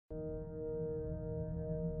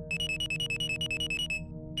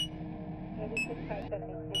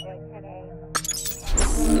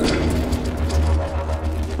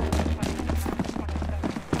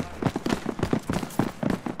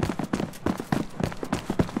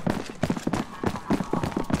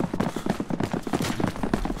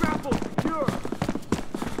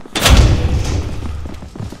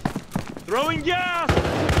Throwing gas!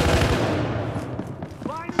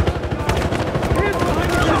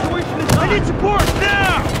 I need support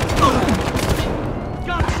now!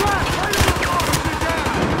 Got trapped!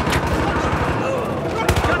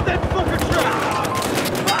 Got that fucker trapped!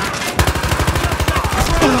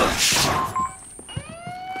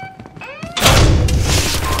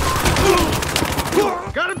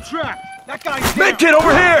 Got him trapped! That guy's down! Medkit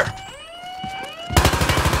over here!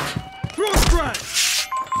 Throw strike!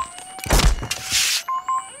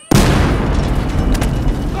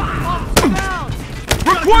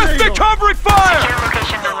 Request covering fire! Secure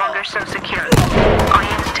location no longer so secure. All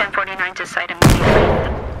units 1049 to site immediately.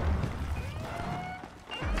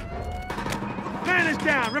 Man is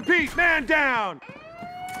down! Repeat, man down!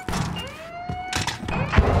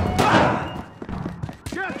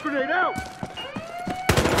 Gas grenade out!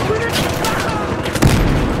 Grenade!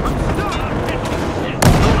 I'm stuck!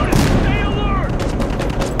 Stay alert!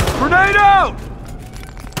 Grenade out!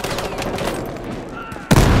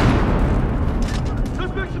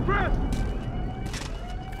 Suspect suppressed!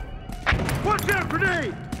 Watch out,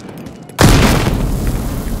 grenade!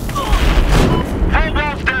 Hold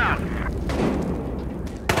walls down!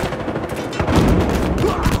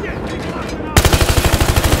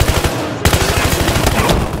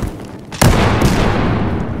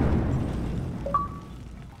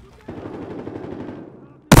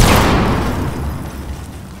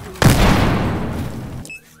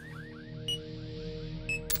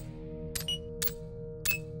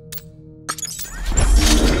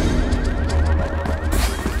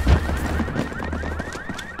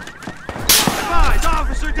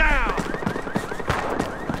 Officer down!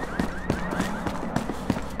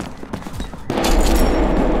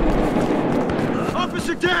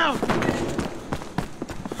 Officer down!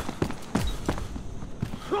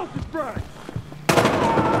 Focus frag!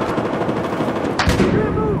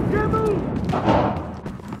 Can't move! Can't move!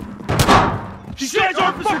 He says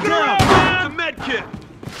officer down! The med kit!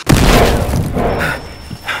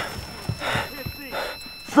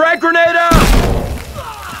 Frag grenade out!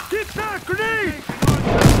 Get back! Grenade!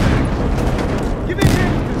 Give me a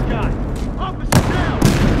hand with this guy! Officer down!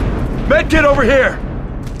 Medkit over here!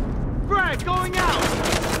 Frag going out!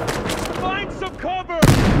 Find some cover!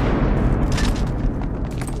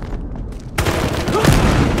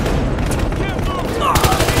 Can't move!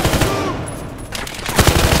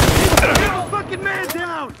 Get the fucking man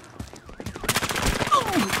down!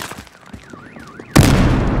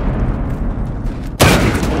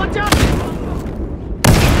 Watch out!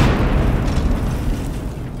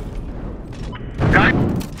 Guy?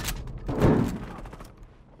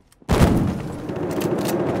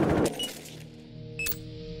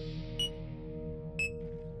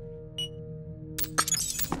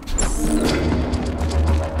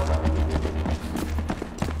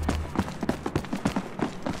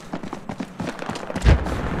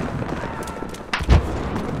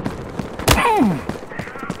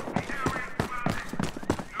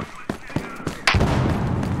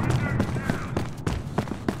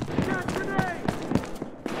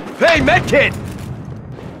 Hey, medkit!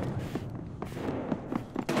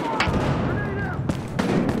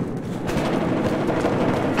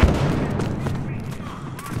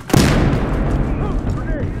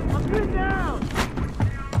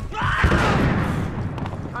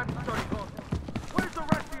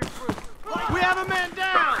 We have a man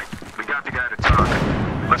down! We got the guy to talk.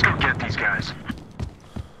 Let's go get these guys.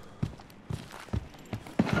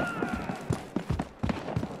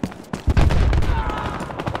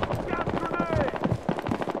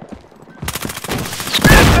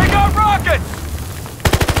 They got rockets!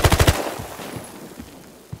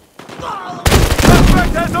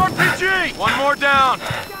 Suspect has RPG! One more down!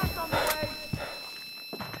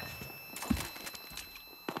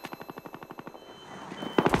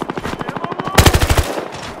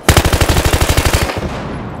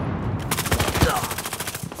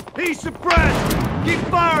 He's suppressed! Keep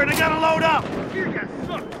firing, I gotta load up! You guys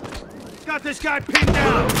suck! Got this guy pinned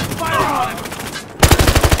down! Fire on him!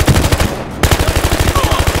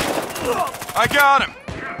 I got him!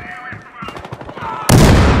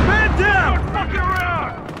 Man down! Fucking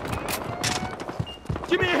around!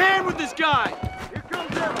 Give me a hand with this guy! Here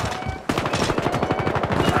comes him!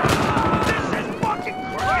 This is fucking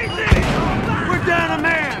crazy! We're down a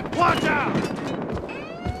man! Watch out!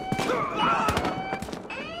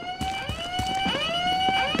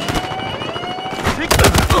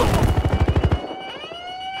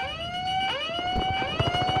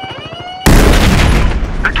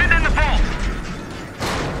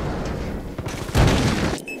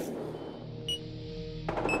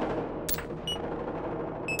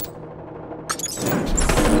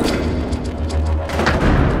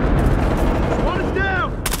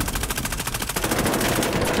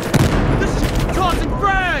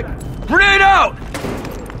 Grenade out!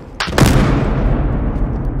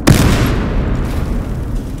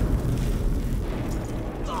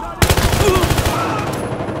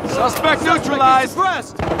 Suspect neutralized!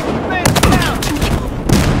 Suppressed! Man down!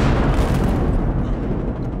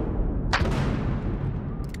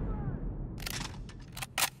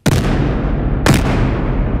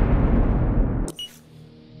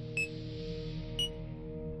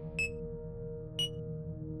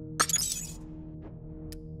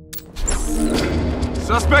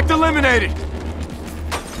 Suspect eliminated!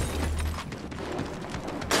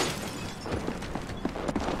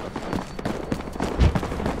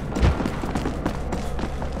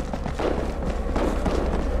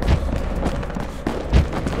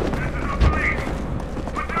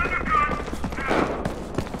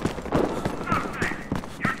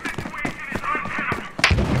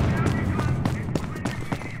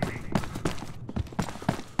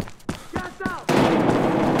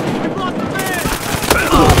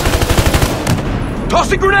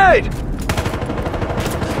 Toss a grenade!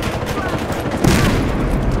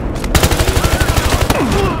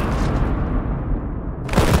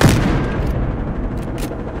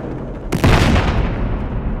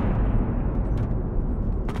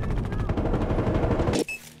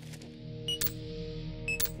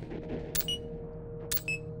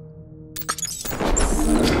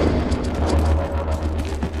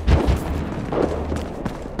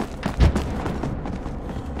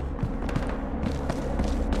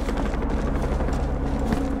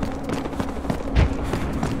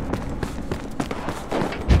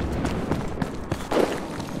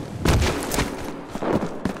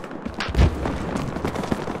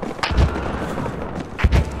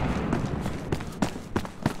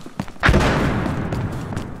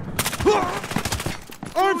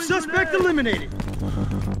 Armed suspect eliminated!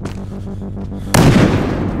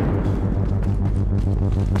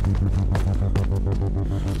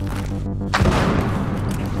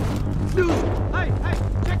 Snooze! Hey,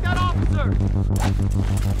 check that officer!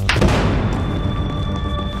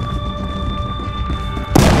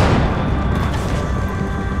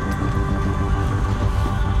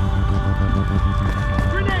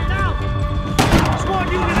 Grenade out!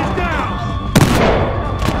 SWAT unit is down!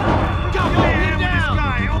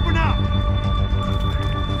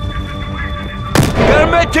 Got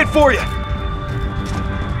a med kit for you!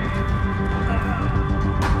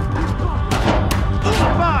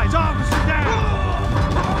 Advise, officer down!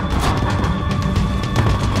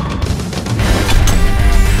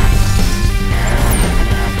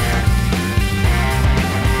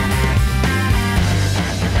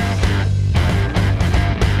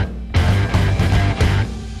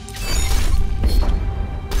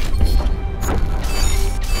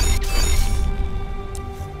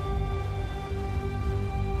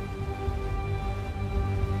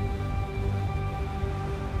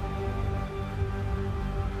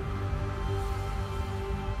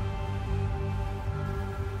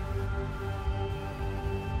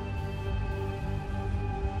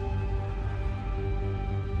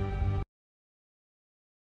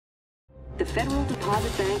 The Federal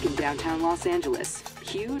Deposit Bank in downtown Los Angeles.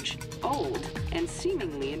 Huge, old, and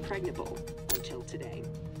seemingly impregnable. Until today.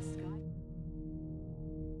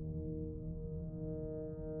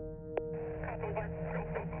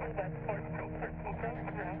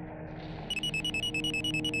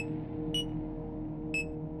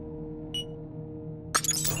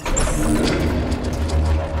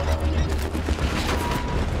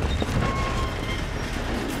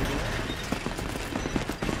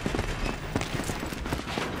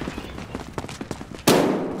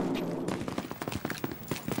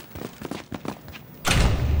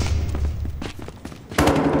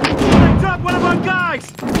 One of our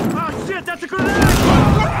guys! Oh shit, that's a grenade!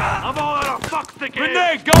 I'm all out of fuck stick.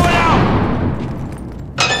 Grenade going out!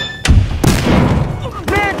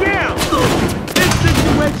 Man down! This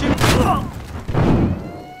situation...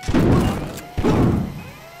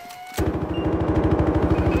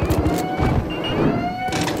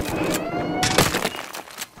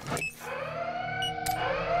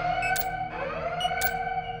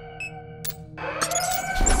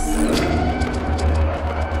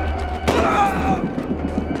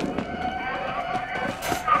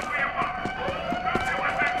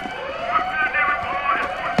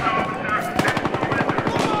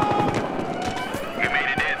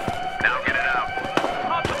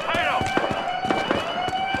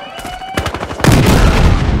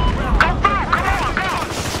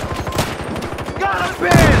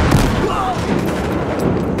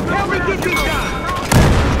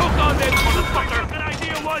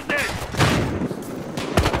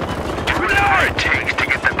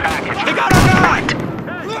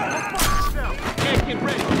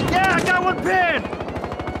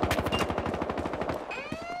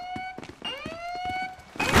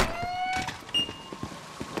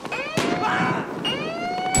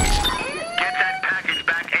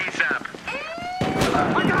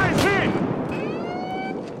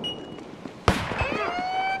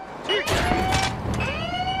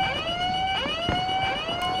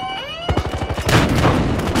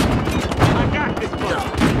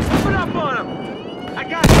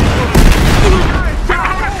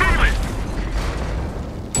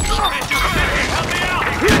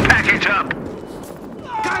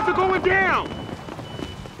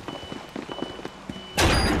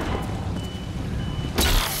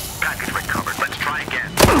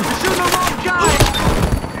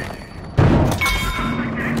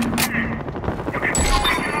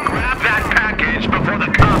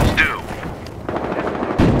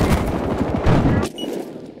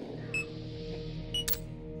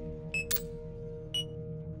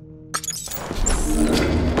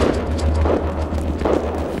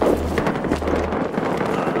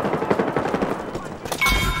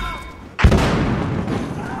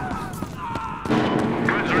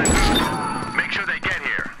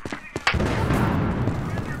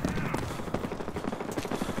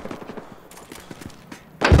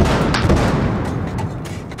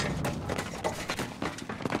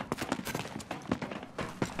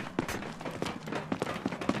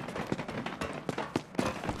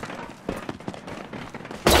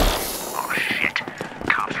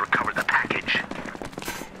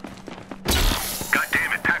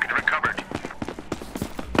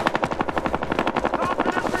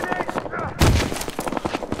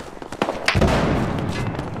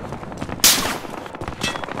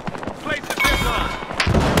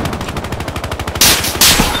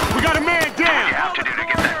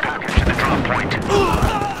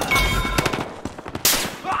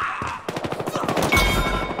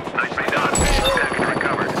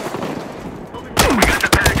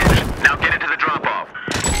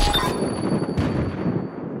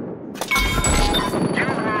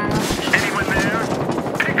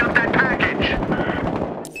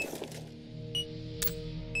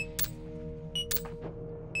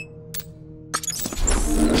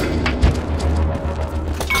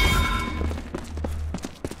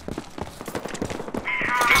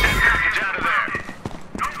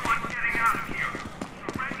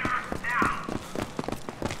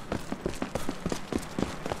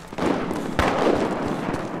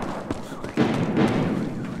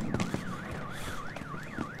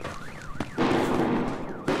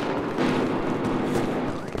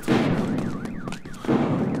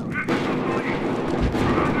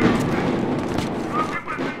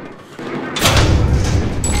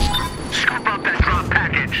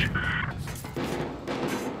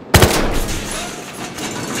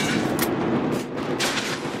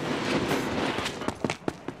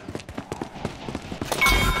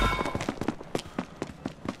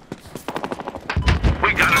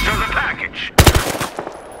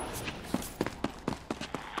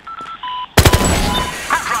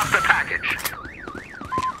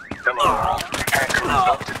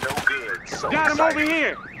 Got him over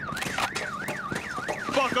here!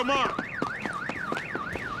 Fuck him up!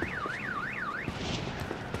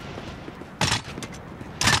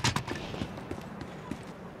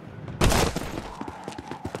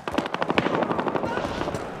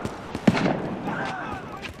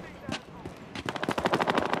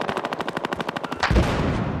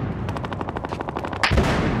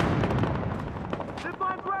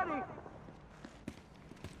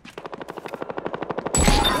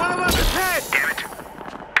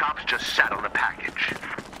 Just sat on the package.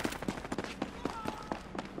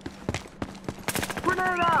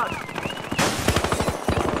 Grenade out!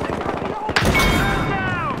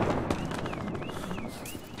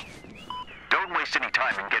 Don't waste any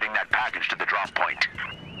time in getting that package to the drop point.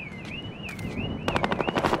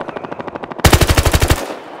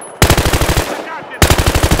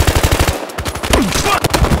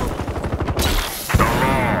 The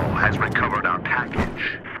law has recovered our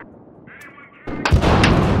package.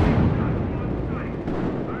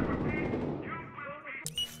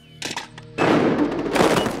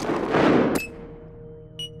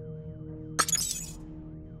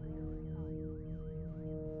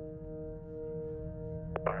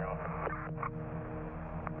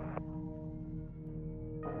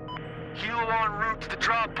 Helo en route to the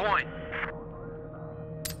drop point.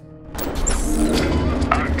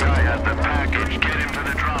 Our guy has the package. Get him to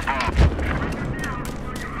the drop-off.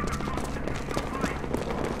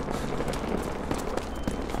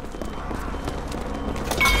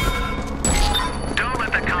 Don't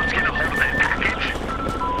let the cops get a hold of that package.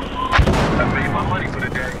 I made my money for the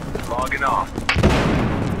day. Logging off.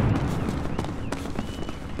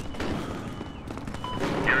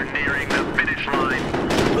 You're nearing the finish line.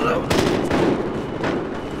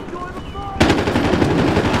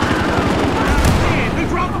 They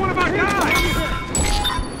dropped one of our guys!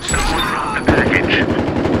 Someone dropped the package.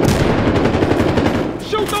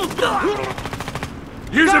 Shoot those!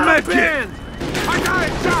 Use a med kit! I got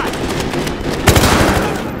it shot!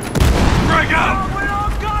 Break out! We're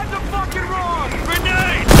all kinds of fucking wrong!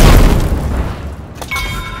 Grenade!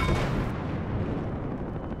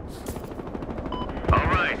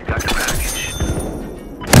 Alright, got the package.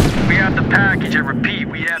 We have the package, I repeat,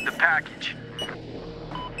 we have the package.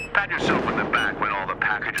 Pat yourself in the back when all the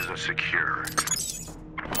packages are secure.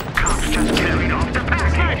 Cops just carried off the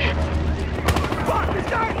package! Fuck, this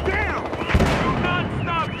guy's down! Do not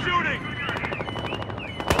stop shooting!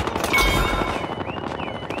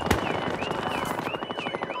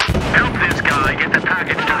 Help this guy get the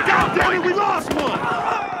package to the drop God damn it, point! we lost one!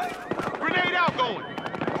 Grenade out going!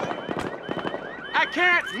 I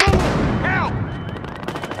can't move! Help!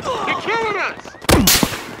 They're killing us!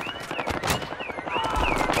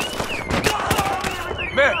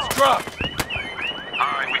 Meds, drop!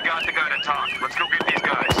 Alright, we got the guy to talk. Let's go get these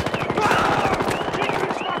guys.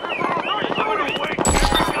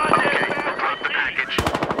 Okay, drop the package.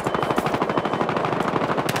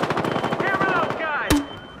 Hammer those guys!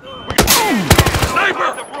 Sniper!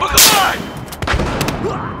 Look alive!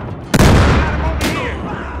 Got him over here!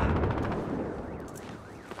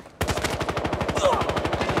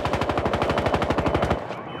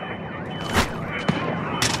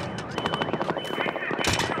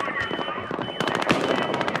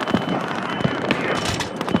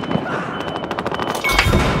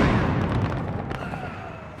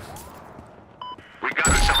 We got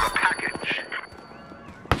ourselves a package.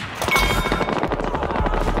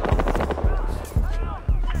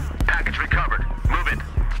 Package recovered. Move it.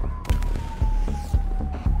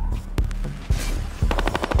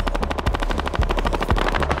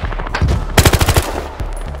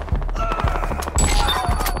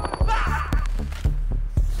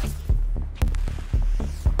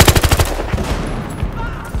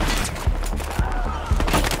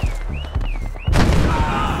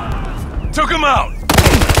 Took him out!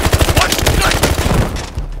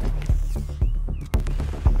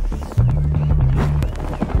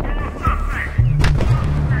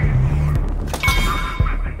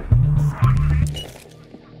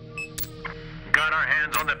 Got our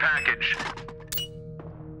hands on the package.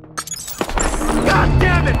 God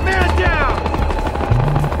damn it! Man down!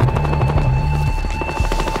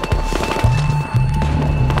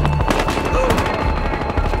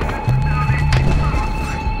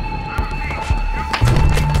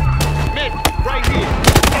 Mick, right here!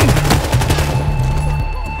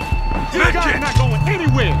 These guys are not going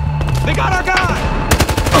anywhere! They got our guys!